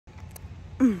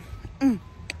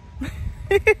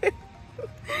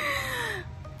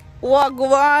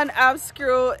Wagwan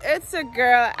Abscrew, it's a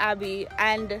girl Abby,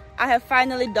 and I have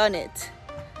finally done it.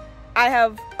 I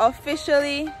have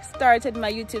officially started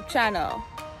my YouTube channel,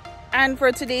 and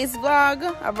for today's vlog,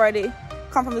 I've already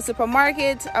come from the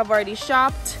supermarket, I've already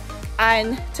shopped,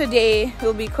 and today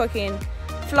we'll be cooking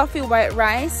fluffy white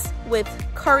rice with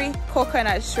curry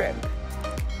coconut shrimp.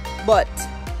 But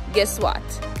guess what?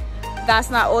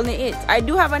 That's not only it. I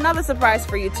do have another surprise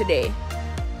for you today.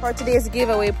 For today's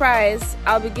giveaway prize,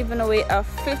 I'll be giving away a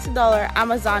 $50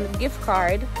 Amazon gift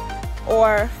card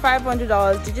or $500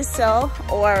 Digicel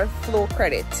or Flow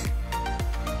credit.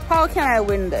 How can I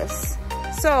win this?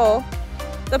 So,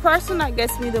 the person that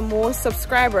gets me the most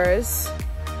subscribers,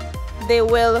 they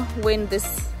will win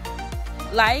this.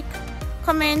 Like,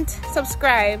 comment,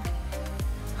 subscribe,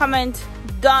 comment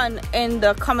done in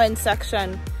the comment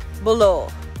section below.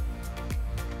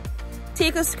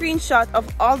 Take a screenshot of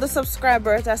all the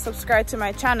subscribers that subscribe to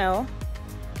my channel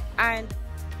and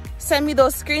send me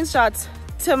those screenshots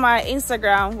to my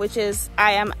Instagram, which is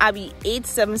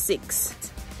IamAbby876.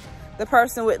 The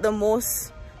person with the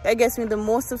most, that gets me the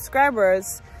most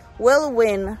subscribers, will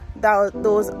win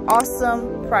those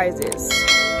awesome prizes.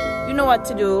 You know what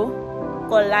to do.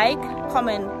 Go like,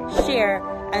 comment, share,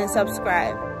 and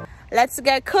subscribe. Let's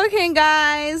get cooking,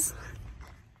 guys.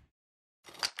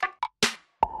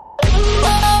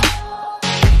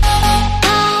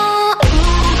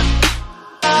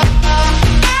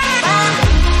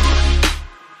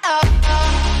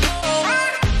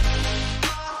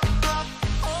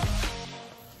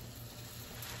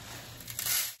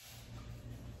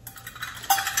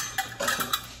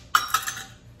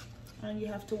 And you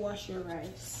have to wash your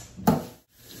rice.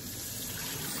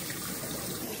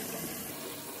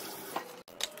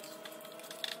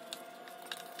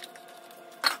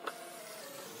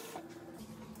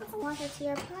 Water to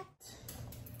your pot.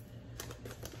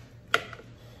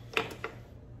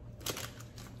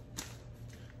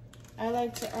 I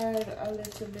like to add a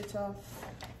little bit of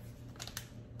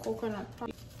coconut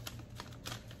powder.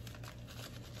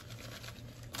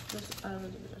 Just add a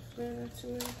little bit of flavor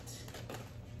to it.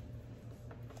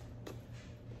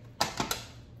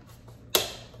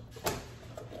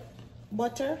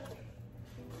 Butter.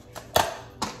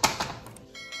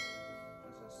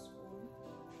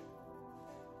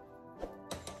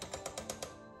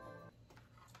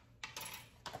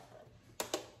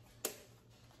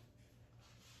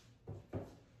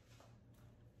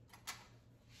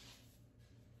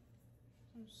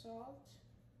 Some salt.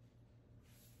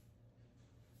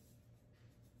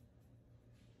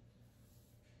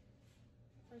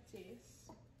 For taste.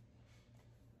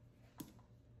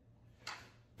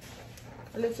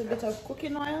 A little bit of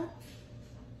cooking oil.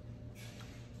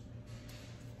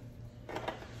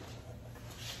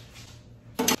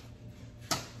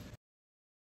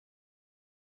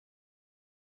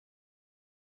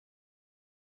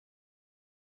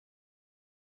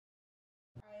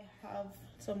 I have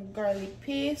some garlic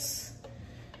paste.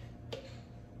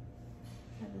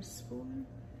 Have a spoon.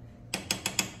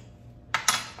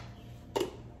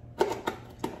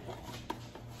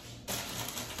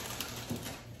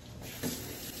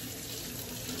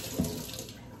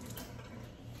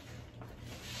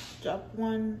 Drop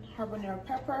one habanero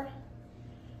pepper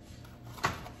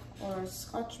or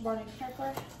Scotch bonnet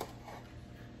pepper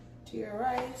to your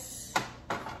rice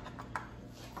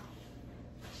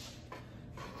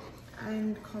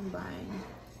and combine.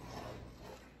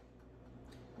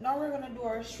 Now we're gonna do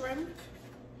our shrimp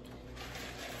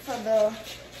for the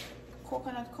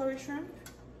coconut curry shrimp.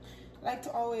 I like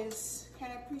to always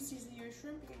kind of pre-season your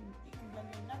shrimp. You can blend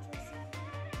your natural seasoning.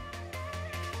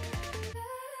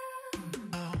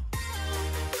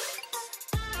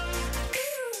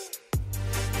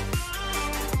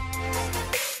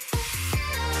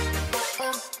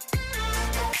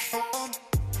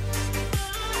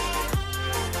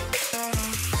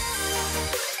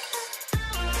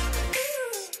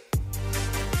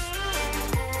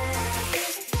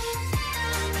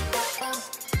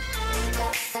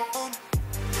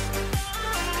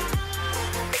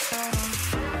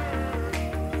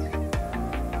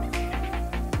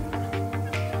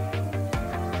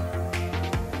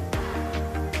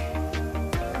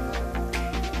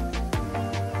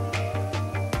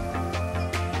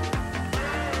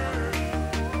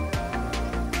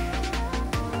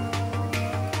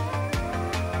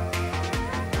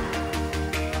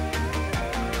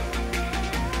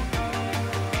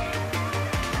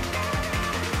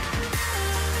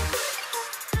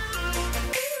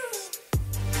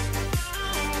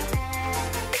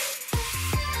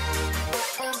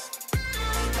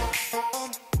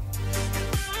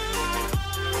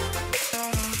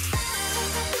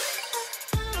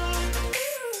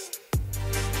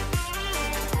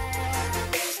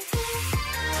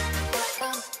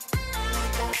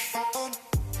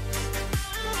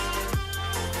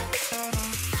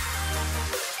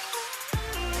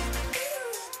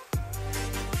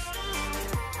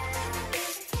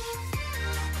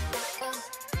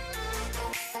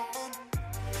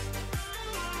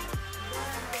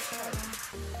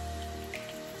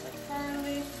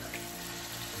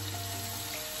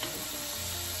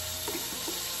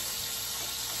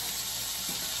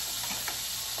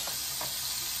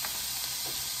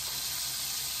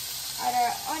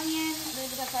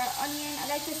 of our onion. I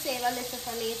like to save a little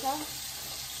for later.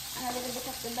 And a little bit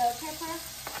of the bell pepper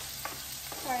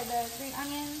for the green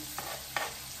onions.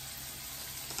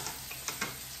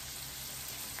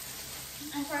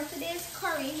 And for today's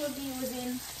curry, we'll be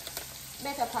using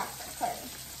Better Pack curry.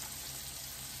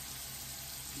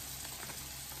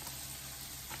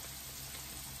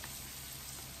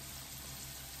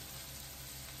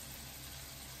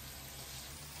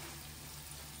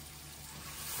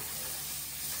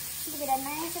 Give it a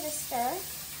nice little stir.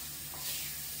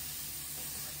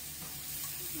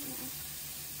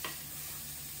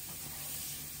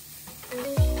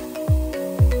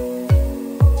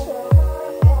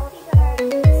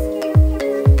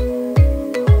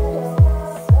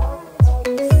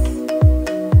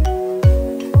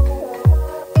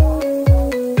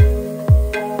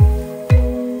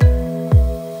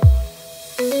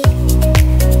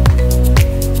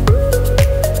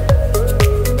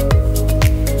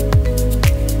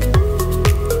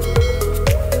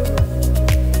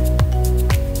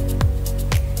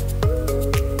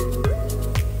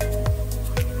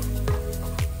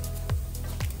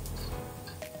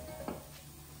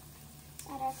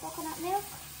 Coconut milk.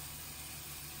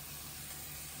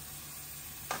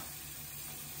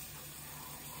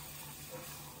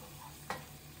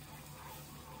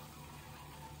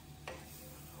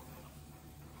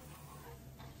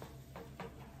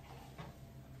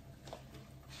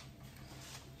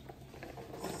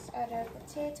 Add our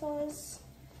potatoes.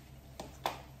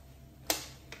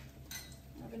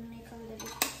 We're gonna make a little bit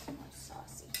more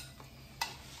saucy.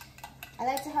 I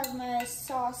like to have my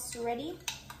sauce ready.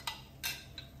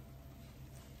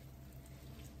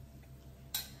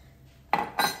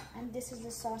 And this is the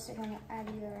sauce you're going to add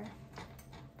your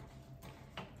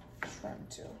shrimp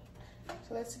to.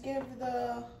 So let's give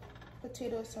the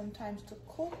potatoes some time to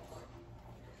cook.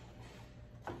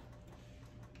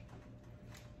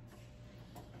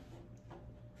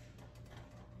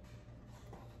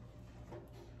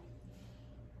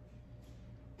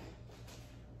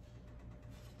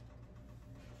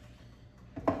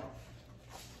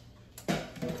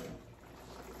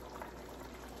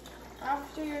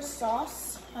 After your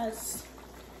sauce has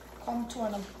come to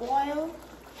a boil,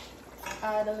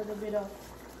 add a little bit of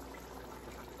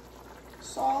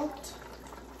salt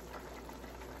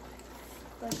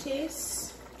for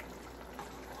taste.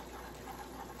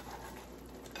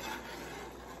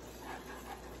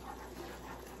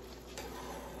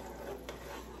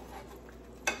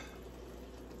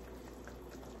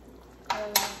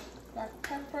 Black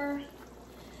pepper.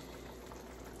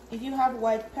 If you have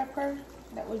white pepper,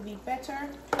 that would be better,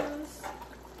 please.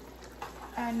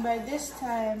 And by this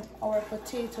time, our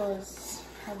potatoes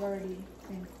have already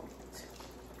been cooked.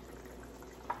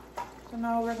 So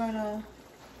now we're gonna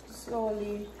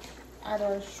slowly add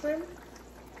our shrimp.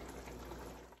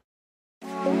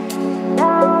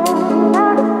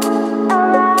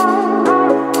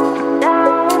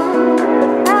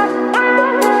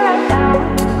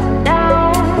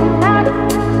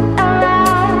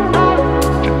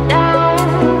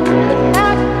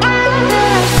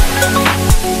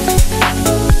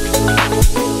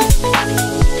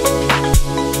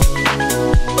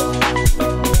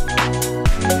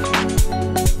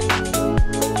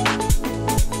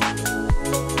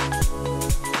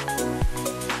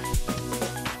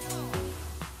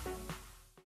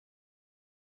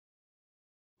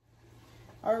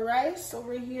 Our rice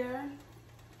over here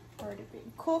already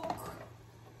been cooked.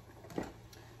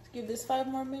 Let's give this 5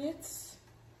 more minutes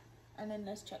and then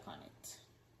let's check on it.